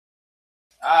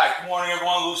All right, good morning,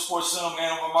 everyone. Lou Sportslino,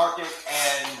 Man Over Market,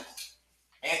 and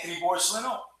Anthony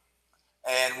Borsalino.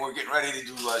 And we're getting ready to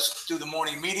do the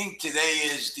morning meeting. Today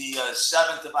is the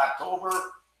 7th of October,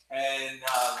 and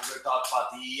we're going to talk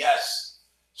about the ES.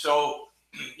 So,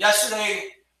 yesterday,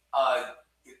 I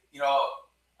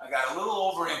got a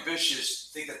little over ambitious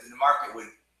to think that the market would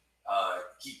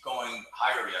keep going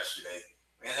higher yesterday.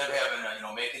 We ended up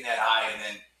having, making that high and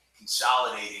then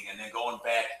consolidating and then going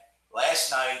back. Last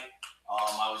night,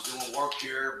 I was doing work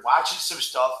here, watching some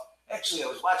stuff. Actually, I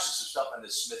was watching some stuff on the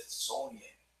Smithsonian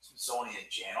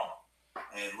channel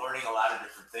and learning a lot of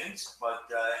different things.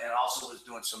 But and also was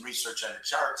doing some research on the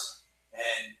charts.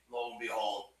 And lo and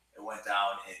behold, it went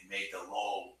down and made the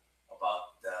low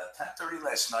about 10:30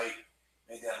 last night.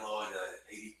 Made that low at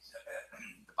 80,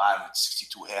 the bottom at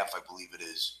 62.5, I believe it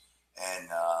is. And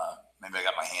maybe I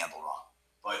got my handle wrong.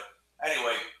 But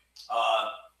anyway.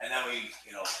 And then we,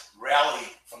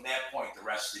 rallied from that point the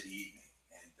rest of the evening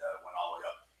and went all the way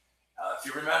up. If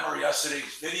you remember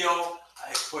yesterday's video, I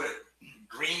put a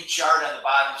green chart on the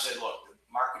bottom and said, look, the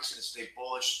market's going to stay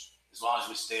bullish as long as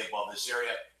we stay above this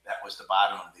area. That was the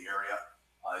bottom of the area.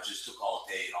 It just took all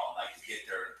day and all night to get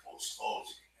there, and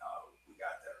post-close, we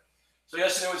got there. So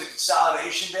yesterday was a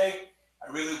consolidation day.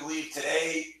 I really believe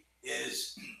today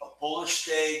is a bullish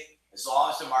day as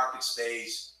long as the market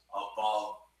stays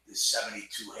above the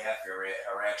 72.5 area,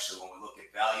 or actually when we look at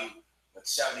value, but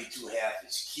 72.5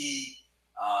 is key.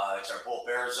 It's our bull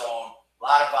bear zone. A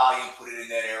lot of volume put it in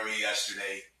that area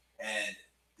yesterday, and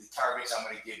the targets I'm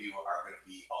going to give you are going to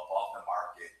be above the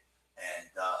market. And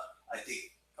I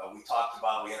think we talked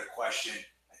about, we had a question.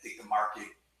 I think the market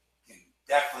can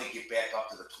definitely get back up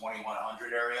to the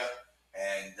 2100 area.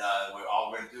 And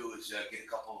all we're going to do is get a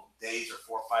couple of days or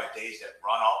 4 or 5 days that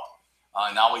run up.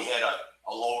 Now we had a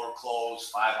lower close,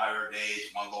 5 higher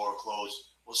days, 1 lower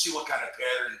close. We'll see what kind of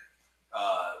pattern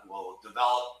will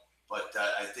develop, but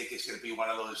I think it's going to be one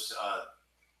of those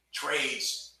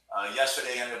trades.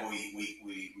 Yesterday,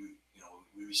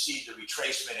 we received a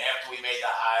retracement after we made the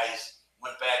highs,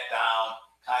 went back down,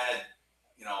 kind of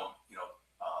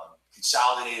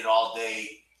consolidated all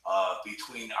day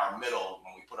between our middle.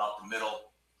 When we put out the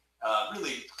middle,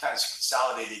 really kind of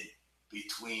consolidated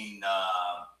between.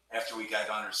 After we got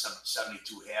under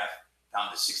 72.5 down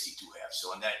to 62.5.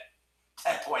 So in that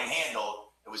 10-point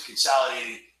handle, it was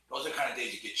consolidating. Those are the kind of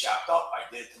days you get chopped up. I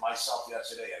did it to myself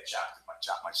yesterday. I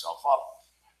chopped myself up.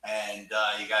 And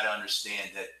you got to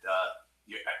understand that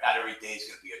not every day is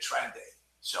going to be a trend day.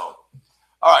 So,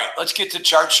 all right, let's get to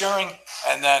chart sharing.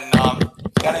 And then if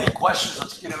you got any questions,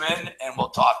 let's get them in, and we'll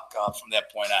talk from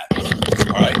that point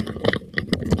on. All right.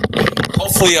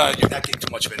 Hopefully, you're not getting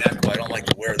too much of an echo. I don't like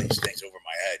to wear these things over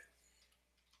my head.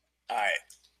 All right.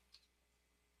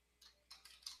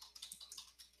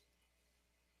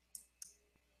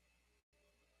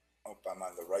 Hope I'm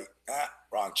on the right.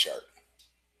 Wrong chart.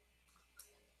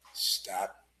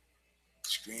 Stop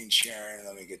screen sharing.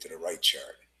 Let me get to the right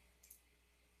chart.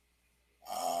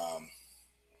 I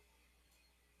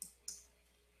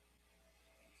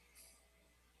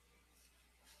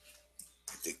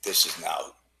think this is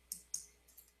now.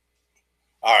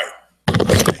 All right.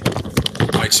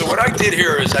 All right. So what I did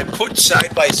here is I put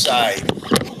side by side,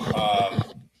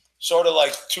 sort of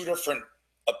like 2 different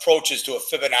approaches to a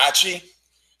Fibonacci.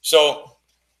 So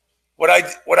what I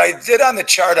did on the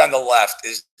chart on the left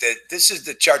is that this is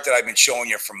the chart that I've been showing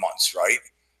you for months, right?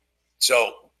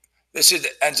 So this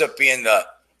ends up being the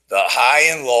high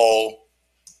and low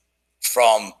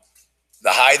from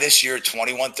the high this year,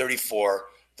 2134.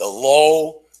 The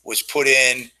low was put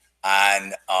in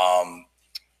on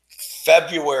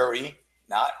February,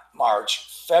 not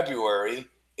March, February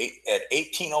at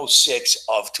 1806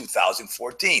 of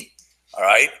 2014. All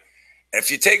right. And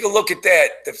if you take a look at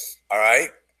that, all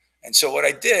right. And so what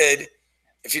I did,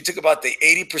 if you took about the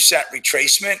 80%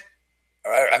 retracement,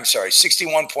 all right, I'm sorry,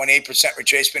 61.8%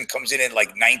 retracement comes in at like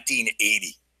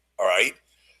 1980. All right.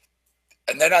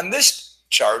 And then on this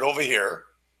chart over here,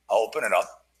 I'll open it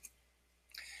up.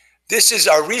 This is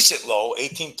our recent low,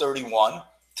 1831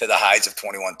 to the highs of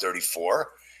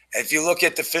 2134. And if you look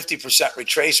at the 50%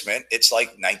 retracement, it's like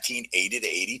 1980 to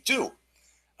 82. All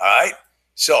right.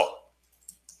 So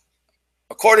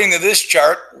according to this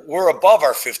chart, we're above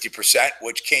our 50%,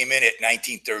 which came in at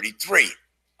 1933.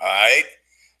 All right.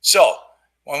 So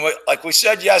like we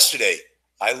said yesterday,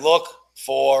 I look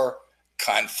for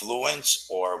confluence,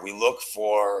 or we look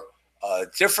for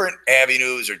different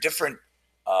avenues or different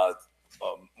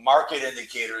market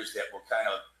indicators that will kind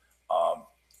of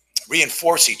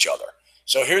reinforce each other.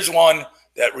 So here's one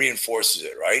that reinforces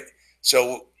it, right?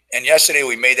 So And yesterday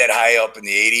we made that high up in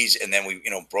the 80s, and then we,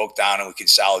 broke down and we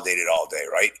consolidated all day,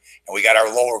 right? And we got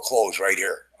our lower close right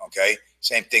here. Okay,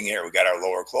 same thing here. We got our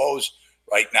lower close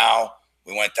right now.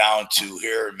 We went down to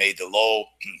here and made the low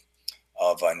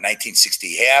of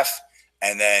 1960 half,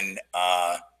 and then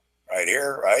right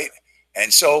here, right?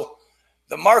 And so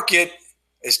the market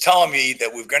is telling me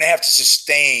that we're going to have to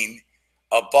sustain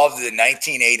above the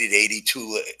 1980 to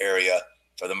 82 area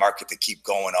for the market to keep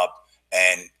going up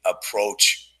and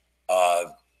approach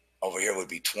over here would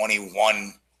be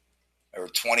 21 or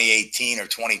 2018 or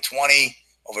 2020.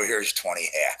 Over here is 20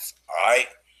 half. All right.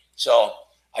 So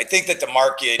I think that the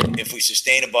market, if we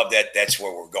sustain above that, that's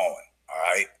where we're going. All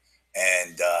right.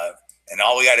 And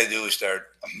all we got to do is start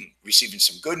receiving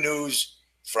some good news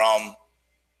from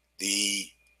the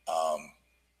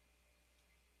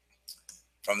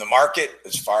market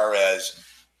as far as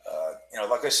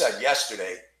like I said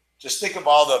yesterday. Just think of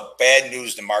all the bad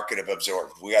news the market have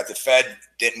absorbed. We got the Fed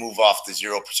didn't move off the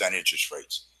 0% interest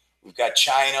rates. We've got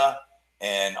China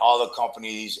and all the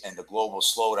companies and the global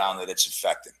slowdown that it's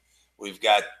affecting. We've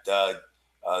got the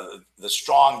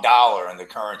strong dollar and the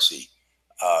currency,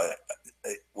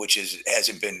 which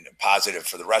hasn't been positive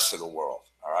for the rest of the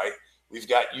world. All right. We've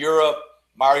got Europe,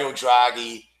 Mario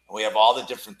Draghi, and we have all the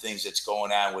different things that's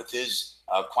going on with his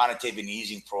quantitative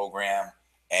easing program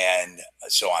and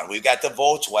so on. We've got the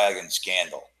Volkswagen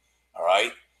scandal. All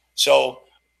right. So,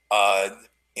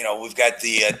 we've got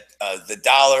the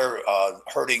dollar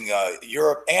hurting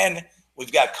Europe, and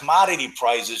we've got commodity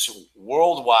prices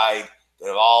worldwide that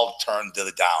have all turned to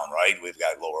the down, right? We've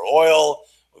got lower oil.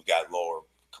 We've got lower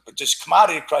just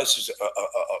commodity prices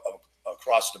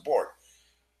across the board,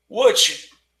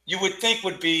 which you would think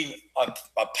would be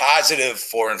a positive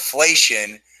for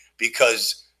inflation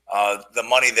because the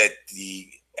money that the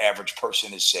average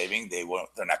person is saving, they're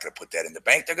not going to put that in the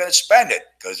bank. They're going to spend it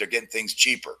because they're getting things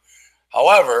cheaper.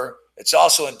 However, it's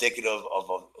also indicative of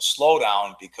a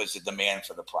slowdown because the demand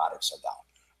for the products are down,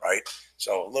 right?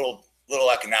 So little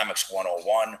economics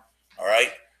 101, all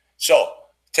right? So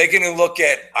taking a look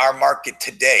at our market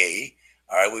today,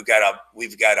 all right, we've got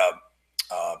a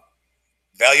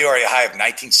value area high of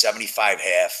 1975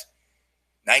 half.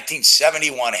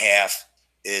 1971 half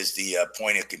is the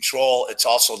point of control. It's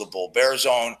also the bull bear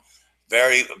zone.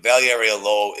 Value area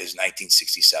low is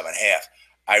 1967 half.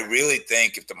 I really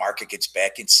think if the market gets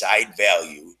back inside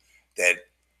value, that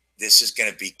this is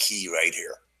going to be key right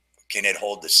here. Can it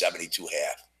hold the 72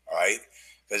 half? All right.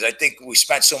 Because I think we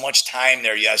spent so much time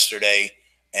there yesterday,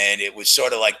 and it was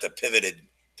sort of like the pivot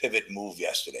move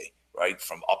yesterday, right?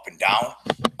 From up and down.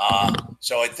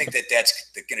 So I think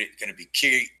that's going to be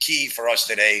key for us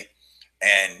today.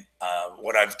 And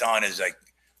what I've done is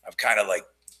I've kind of like,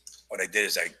 what I did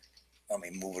is let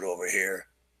me move it over here.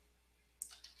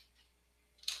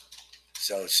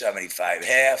 So 75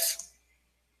 half.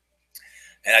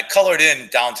 And I colored in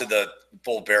down to the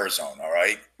bull bear zone. All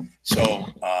right. So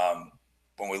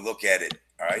when we look at it,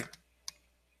 all right.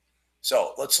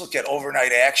 So let's look at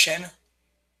overnight action.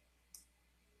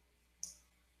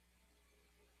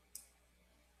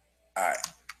 All right.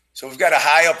 So we've got a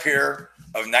high up here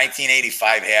of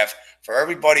 1985 half. For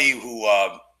everybody who's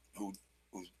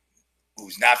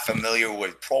not familiar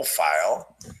with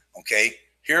profile, okay,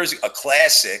 here's a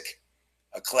classic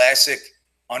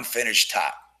unfinished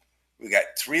top. We got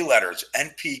three letters,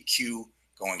 NPQ,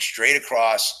 going straight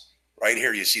across. Right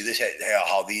here, you see this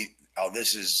how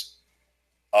this is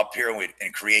up here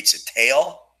and creates a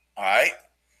tail. All right.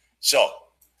 So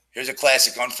here's a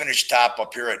classic unfinished top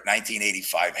up here at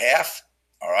 1985 half.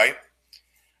 All right.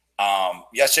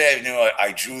 Yesterday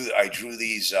I drew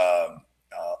these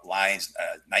lines,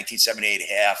 1978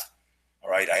 half. All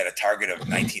right. I had a target of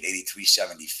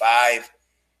 1983.75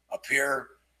 up here.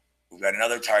 We've got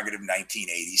another target of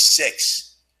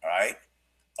 1986. All right.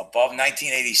 Above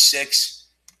 1986.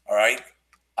 All right.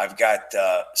 I've got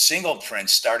single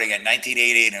prints starting at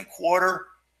 1988 and a quarter.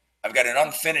 I've got an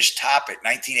unfinished top at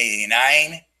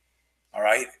 1989. All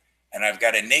right. And I've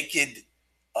got a naked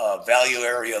value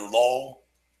area low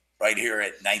right here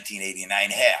at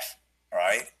 1989 half. All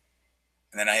right.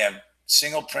 And then I have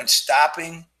single print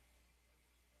stopping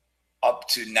up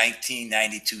to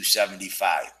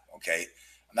 1992.75. Okay.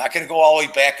 I'm not going to go all the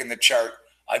way back in the chart.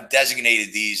 I've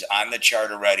designated these on the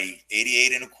chart already,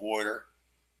 88 and a quarter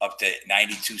up to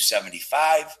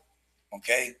 92.75.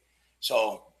 Okay.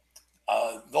 So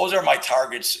those are my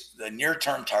targets, the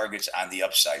near-term targets on the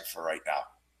upside for right now.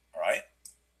 All right.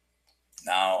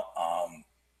 Now,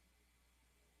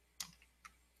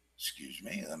 excuse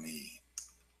me, let me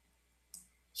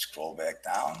scroll back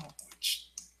down.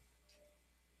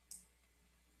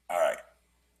 All right.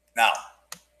 Now,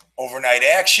 overnight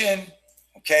action.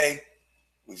 Okay.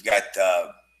 We've got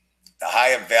the high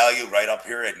of value right up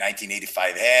here at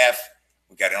 1985.5.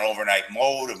 We've got an overnight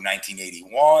mode of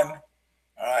 1981. All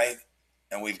right.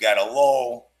 And we've got a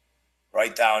low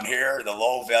right down here. The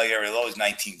low value area low is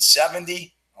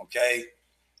 1970. Okay.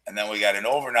 And then we got an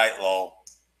overnight low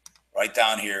right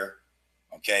down here.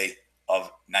 Okay.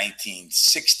 Of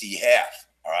 1960.5.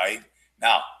 All right.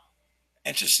 Now,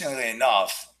 interestingly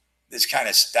enough, this kind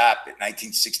of stopped at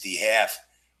 1960.5.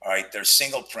 All right. There's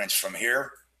single prints from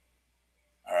here.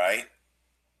 All right.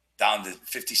 Down to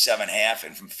 57.5.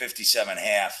 And from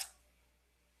 57.5,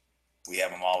 we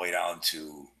have them all the way down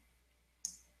to,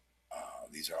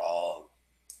 these are all,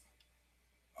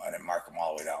 I didn't mark them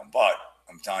all the way down, but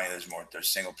I'm telling you, there's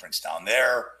single prints down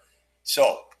there.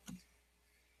 So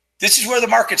this is where the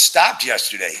market stopped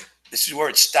yesterday. This is where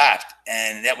it stopped.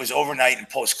 And that was overnight and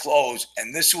post close.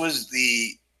 And this was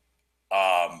the,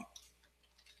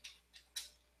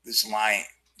 this line,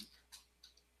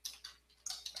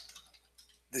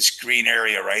 this green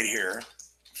area right here.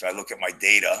 If I look at my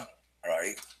data, all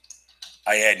right,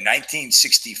 I had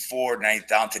 1964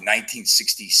 down to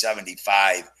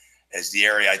 1960.75 as the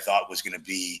area I thought was going to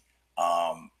be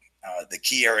the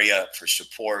key area for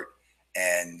support.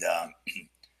 And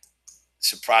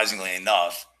surprisingly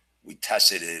enough, we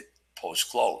tested it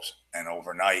post close and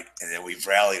overnight, and then we've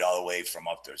rallied all the way from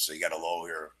up there. So you got a low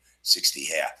here,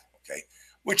 60.5, okay,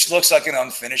 which looks like an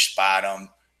unfinished bottom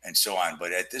and so on.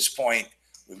 But at this point,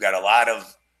 we've got a lot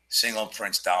of single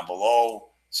prints down below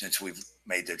since we've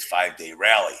made the 5-day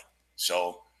rally.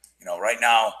 So, you know, right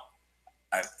now,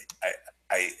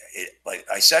 like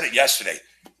I said it yesterday,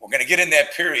 we're going to get in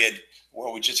that period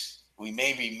where we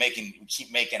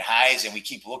keep making highs, and we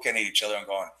keep looking at each other and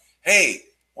going, hey,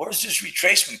 where's this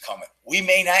retracement coming? We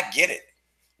may not get it.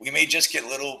 We may just get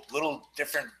little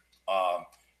different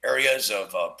areas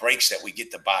of breaks that we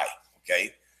get to buy.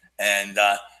 Okay. And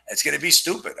it's going to be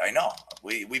stupid. I know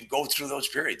we go through those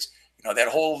periods, you know, that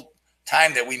whole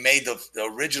time that we made the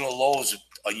original lows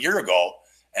a year ago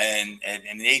and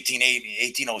in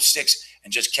 1806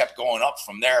 and just kept going up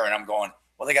from there. And I'm going,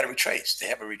 well, they got to retrace. They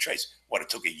have a retrace. What, it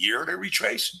took a year to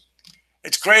retrace?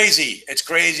 It's crazy. It's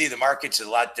crazy. The market's a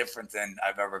lot different than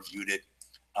I've ever viewed it.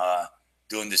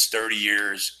 Doing this 30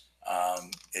 years,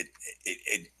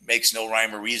 it makes no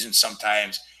rhyme or reason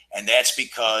sometimes. And that's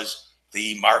because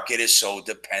the market is so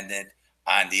dependent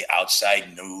on the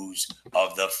outside news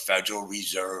of the Federal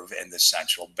Reserve and the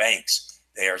central banks.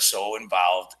 They are so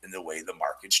involved in the way the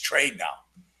markets trade now.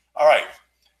 All right.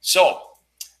 So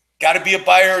got to be a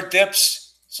buyer of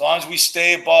dips as long as we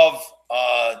stay above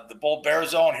the bull bear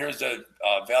zone. Here's the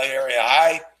value area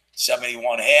high,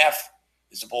 71.5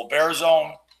 is the bull bear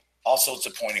zone. Also, it's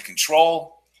a point of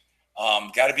control.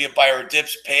 Got to be a buyer of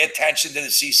dips. Pay attention to the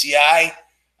CCI.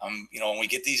 You know, when we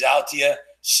get these out to you,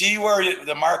 see where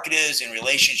the market is in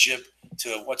relationship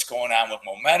to what's going on with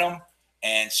momentum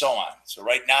and so on. So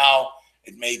right now,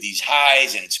 it made these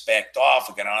highs and it's backed off.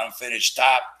 We got an unfinished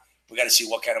top. We got to see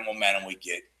what kind of momentum we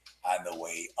get on the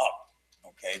way up.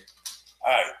 Okay.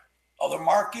 All right. Other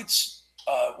markets.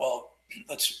 Well,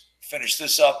 let's finish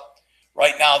this up.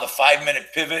 Right now, the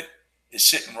 5-minute pivot is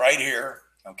sitting right here.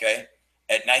 Okay.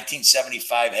 At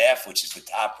 1975.5, which is the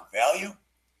top of value.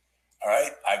 All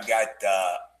right. I've got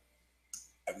the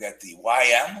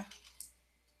YM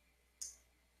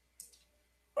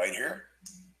right here,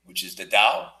 which is the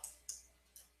Dow.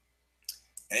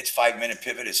 And its 5-minute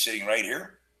pivot is sitting right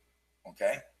here.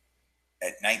 Okay.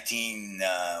 At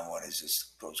what is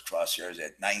this? Goes crosshairs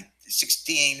at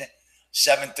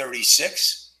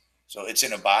 16,736. So it's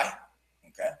in a buy.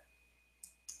 Okay.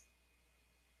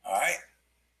 All right.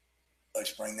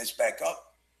 Let's bring this back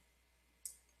up.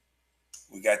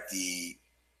 We got the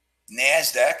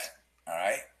NASDAQ. All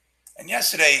right. And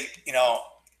yesterday, you know,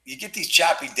 you get these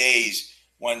choppy days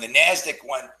when the NASDAQ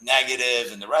went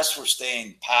negative and the rest were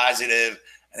staying positive.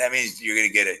 And that means you're going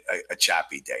to get a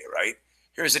choppy day, right?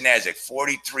 Here's the NASDAQ,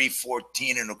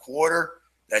 43.14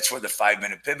 That's where the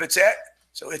 5-minute pivot's at.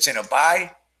 So it's in a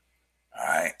buy. All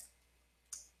right.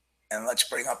 And let's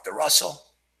bring up the Russell.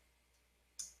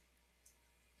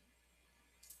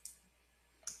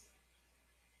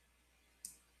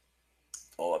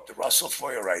 Pull up the Russell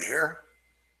for you right here.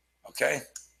 Okay.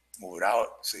 Move it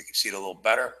out so you can see it a little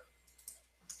better.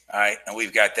 All right. And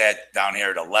we've got that down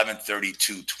here at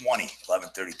 1132.20.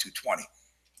 1132.20. All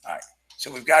right. So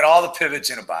we've got all the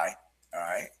pivots in a buy. All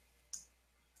right.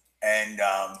 And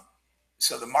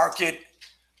so the market,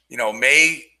 you know,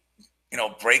 may, you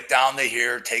know, break down to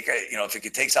here, take a, you know, if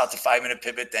it takes out the 5-minute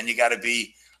pivot, then you got to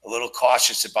be a little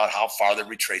cautious about how far the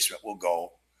retracement will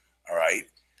go. All right.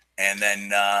 And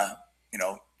then, you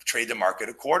know, trade the market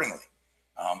accordingly.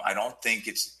 I don't think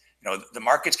it's, the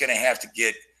market's going to have to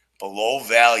get below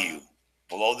value,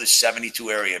 below the 72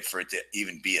 area for it to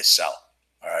even be a sell.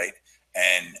 All right.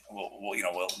 And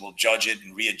we'll judge it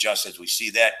and readjust as we see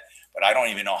that. But I don't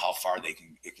even know how far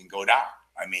it can go down.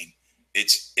 I mean,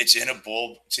 it's in a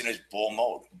bull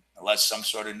mode unless some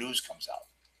sort of news comes out.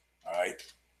 All right.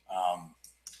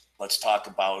 Let's talk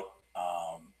about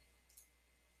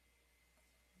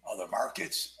other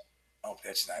markets. Oh,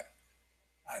 that's not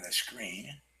on the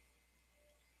screen.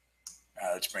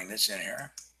 Let's bring this in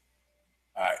here.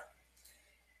 All right.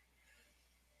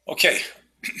 Okay.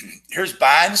 Here's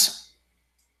bonds.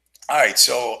 All right.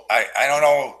 So I don't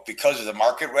know, because of the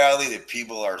market rally, that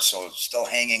people are still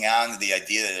hanging on to the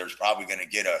idea that there's probably going to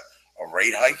get a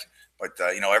rate hike. But,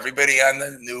 everybody on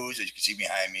the news, as you can see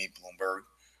behind me, Bloomberg,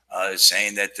 is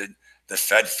saying that the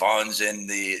Fed funds and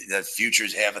the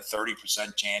futures have a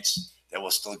 30% chance that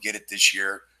we'll still get it this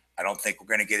year. I don't think we're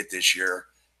going to get it this year.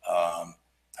 I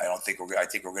think we're going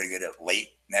to get it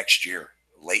late next year,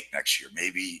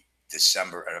 maybe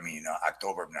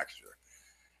October of next year.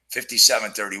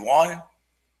 57.31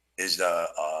 is the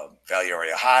value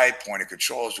area high. Point of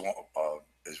control is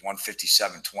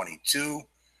 157.22,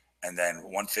 and then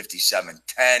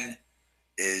 157.10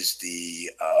 is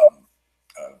the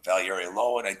value area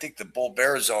low. And I think the bull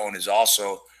bear zone is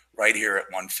also right here at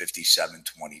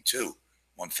 157.22.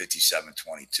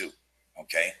 157.22.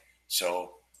 Okay,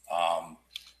 so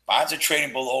bonds are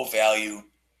trading below value,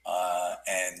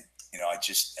 and I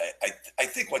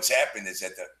think what's happened is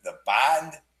that the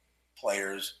bond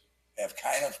players have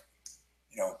kind of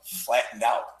flattened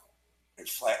out. They're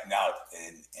flattened out,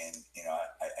 and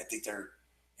I think they're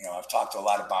I've talked to a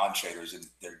lot of bond traders, and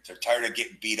they're tired of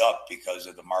getting beat up because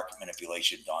of the market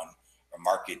manipulation done or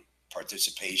market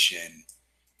participation.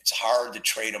 It's hard to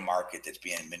trade a market that's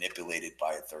being manipulated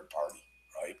by a third party,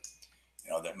 right?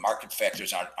 The market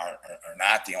factors are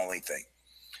not the only thing.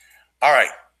 All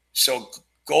right, so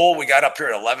gold we got up here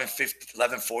at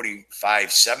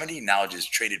 1145.70. Now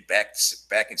just traded back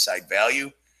inside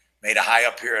value. Made a high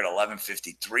up here at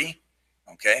 1153.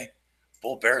 Okay,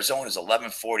 bull bear zone is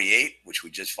 1148, which we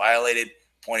just violated.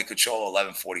 Point of control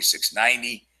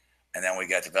 1146.90, and then we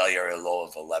got the value area low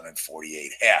of 1148.5.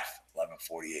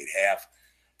 1148.5. I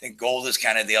think gold is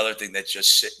kind of the other thing that's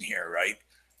just sitting here, right?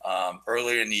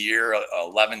 Earlier in the year,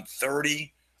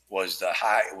 1130 was the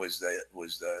high, was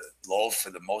the low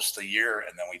for the most of the year,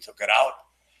 and then we took it out.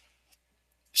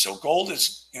 So gold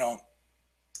is,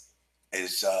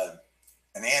 is an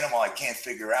animal I can't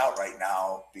figure out right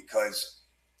now, because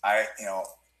and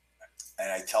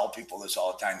I tell people this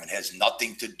all the time, it has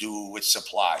nothing to do with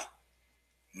supply.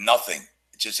 Nothing.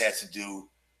 It just has to do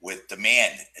with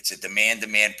demand. It's a demand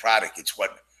product. It's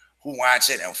who wants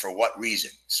it and for what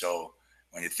reason. So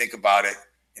when you think about it,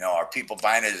 are people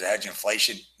buying it as a hedge of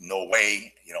inflation? No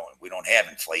way. We don't have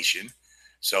inflation.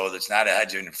 So there's not a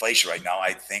hedge of inflation right now.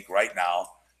 I think right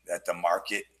now that the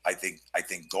market, I think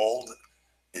gold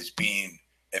is being,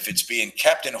 if it's being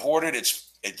kept and hoarded,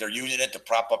 they're using it to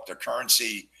prop up their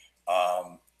currency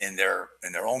in their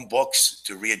own books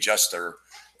to readjust their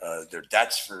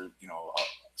debts for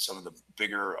some of the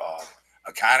bigger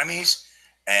economies,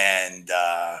 and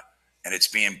it's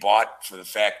being bought for the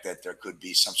fact that there could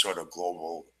be some sort of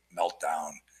global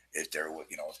meltdown if there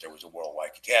was a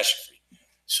worldwide catastrophe.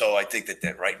 So I think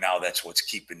that right now that's what's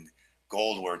keeping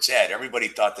gold where it's at. Everybody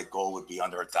thought that gold would be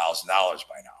under $1,000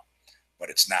 by now, but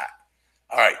it's not.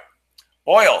 All right.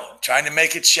 Oil, trying to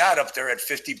make it shot up there at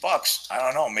 $50. I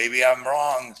don't know. Maybe I'm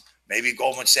wrong. Maybe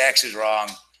Goldman Sachs is wrong.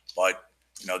 But,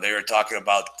 they were talking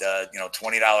about,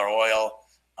 $20 oil.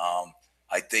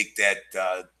 I think that,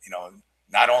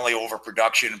 not only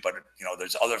overproduction, but,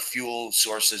 there's other fuel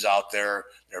sources out there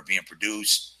that are being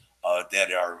produced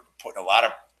that are putting a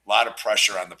lot of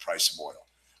pressure on the price of oil,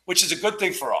 which is a good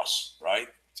thing for us, right?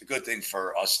 It's a good thing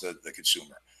for us, the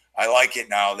consumer. I like it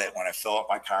now that when I fill up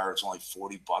my car, it's only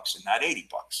 $40 and not $80.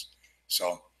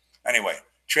 So anyway,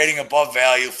 trading above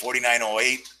value,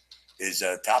 49.08 is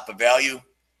top of value.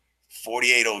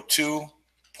 48.02,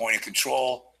 point of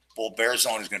control. Bull bear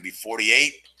zone is going to be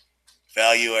 48.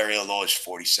 Value area low is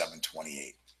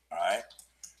 47.28. All right.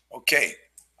 Okay.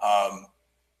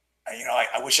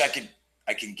 I wish I can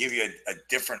give you a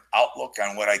different outlook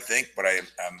on what I think, but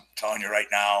I'm telling you right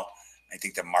now, I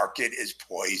think the market is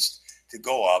poised to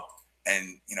go up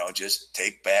and, just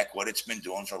take back what it's been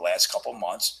doing for the last couple of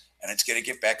months, and it's going to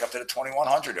get back up to the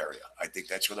 2100 area. I think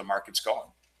that's where the market's going.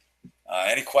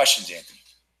 Any questions, Anthony?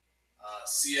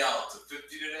 CL to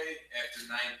 50 today after 9:30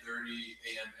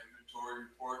 a.m. inventory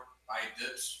report. Buy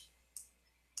dips.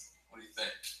 What do you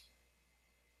think?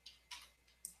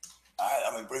 All right,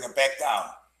 I'm gonna bring it back down.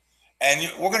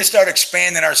 And we're going to start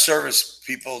expanding our service,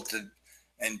 people,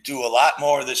 and do a lot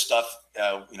more of this stuff.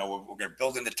 We're going to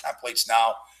build in the templates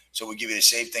now, so we give you the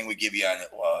same thing we give you on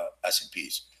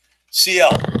S&Ps. CL.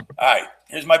 All right,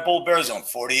 here's my Bull Bear Zone,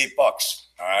 $48. All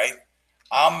right,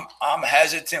 I'm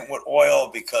hesitant with oil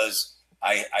because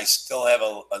I still have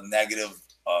a negative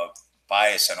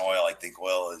bias on oil. I think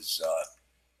oil is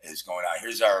going on.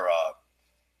 Here's our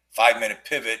 5-minute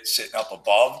pivot sitting up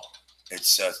above.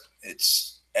 It's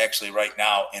actually right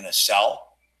now in a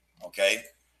sell. Okay,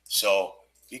 so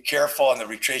be careful on the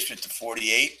retracement to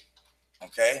 48.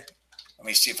 Okay, let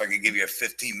me see if I can give you a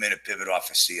 15-minute pivot off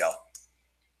of CL.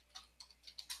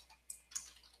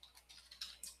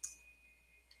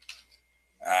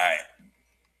 All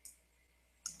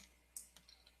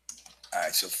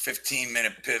right, so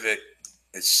 15-minute pivot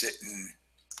is sitting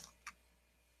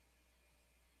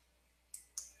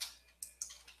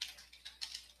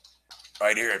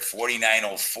right here at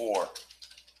 49.04.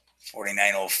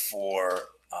 49.04.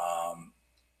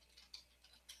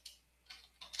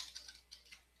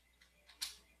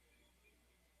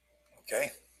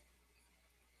 Okay.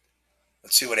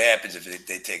 Let's see what happens if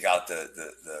they take out the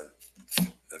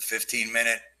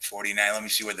 15-minute, 49. Let me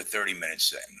see where the 30-minute's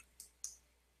sitting.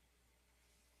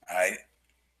 All right.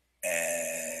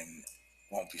 And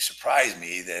won't be surprised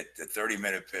me that the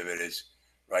 30-minute pivot is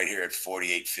right here at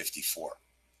 48.54. All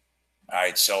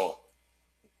right. So,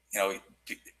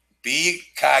 be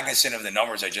cognizant of the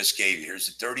numbers I just gave you. Here's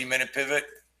the 30-minute pivot.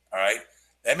 All right.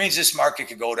 That means this market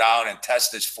could go down and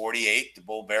test this 48, the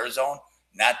Bull Bear Zone,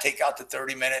 not take out the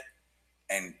 30-minute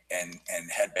and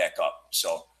head back up.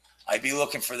 So I'd be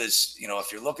looking for this,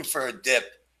 if you're looking for a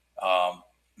dip,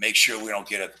 make sure we don't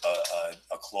get a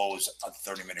close, a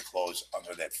 30-minute close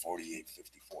under that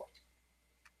 48.54.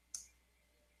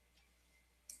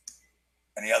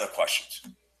 Any other questions?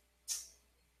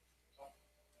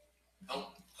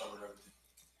 Nope, covered everything.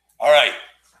 All right.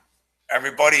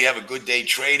 Everybody have a good day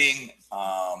trading.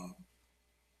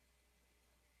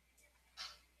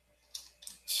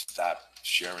 Stop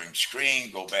sharing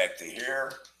screen. Go back to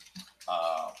here.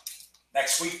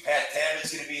 Next week, Pat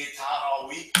Tabbitt's going to be in town all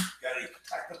week. Got any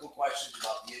technical questions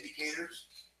about the indicators?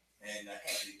 And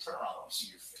Anthony, turn around. Let me see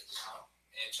your face.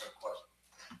 Answering question.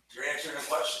 You're answering a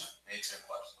question? Answering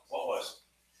question. What was it?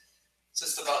 It's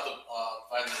just about the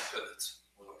 5-minute pivots.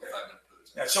 Okay. 5-minute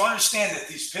pivots. Yeah, so understand that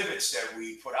these pivots that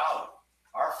we put out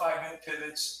are 5-minute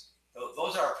pivots.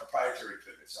 Those are our proprietary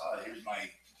pivots. Here's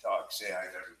my dog. Say hi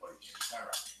to everybody. Turn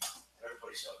around.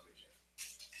 Everybody celebrate you.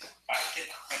 All right, get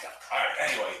down. All right,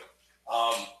 anyway.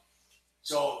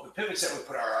 So the pivots that we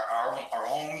put are our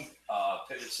own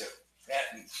pivots that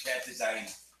Pat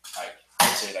designed. All right,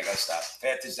 that's it. I got to stop.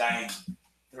 Pat designed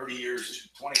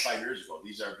 25 years ago.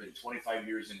 These have been 25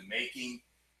 years in the making.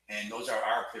 And those are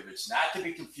our pivots, not to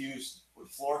be confused with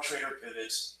floor trader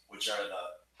pivots, which are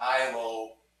the high,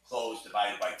 low, close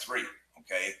divided by 3.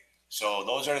 Okay, so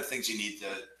those are the things you need to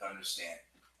understand.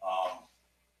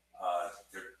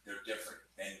 They're different.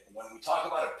 And when we talk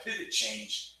about a pivot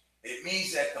change, it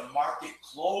means that the market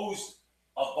closed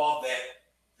above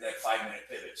that 5-minute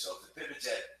pivot. So if the pivot's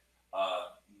at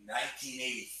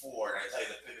 1984, and I tell you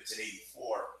the pivot's at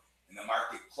 84, and the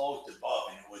market closed above,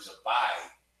 and it was a buy,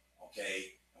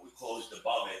 okay, and we closed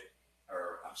above it,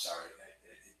 or I'm sorry,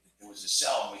 it was a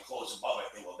sell, and we closed above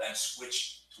it, it will then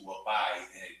switch to a buy,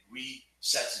 and it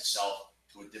resets itself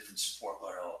to a different support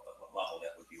level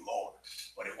that would be lower.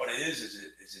 But what it is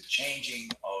a changing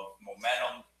of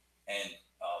momentum and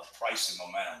price and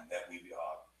momentum that we've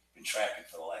been tracking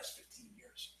for the last 15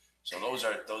 years. So those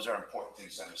are important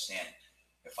things to understand.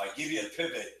 If I give you a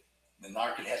pivot, the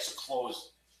market has to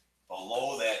close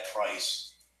below that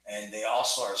price, and they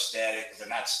also are static. They're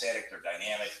not static, they're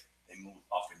dynamic. They move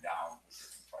up and down with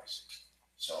different pricing.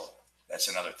 So that's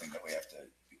another thing that we have to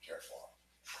be careful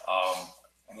of.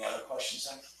 Any other questions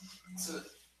then? That's it.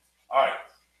 All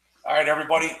right,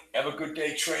 everybody. Have a good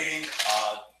day trading.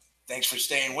 Thanks for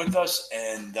staying with us,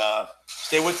 and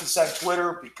stay with us on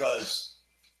Twitter because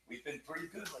we've been pretty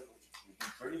good lately. We've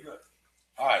been pretty good.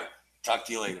 All right. Talk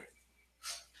to you later.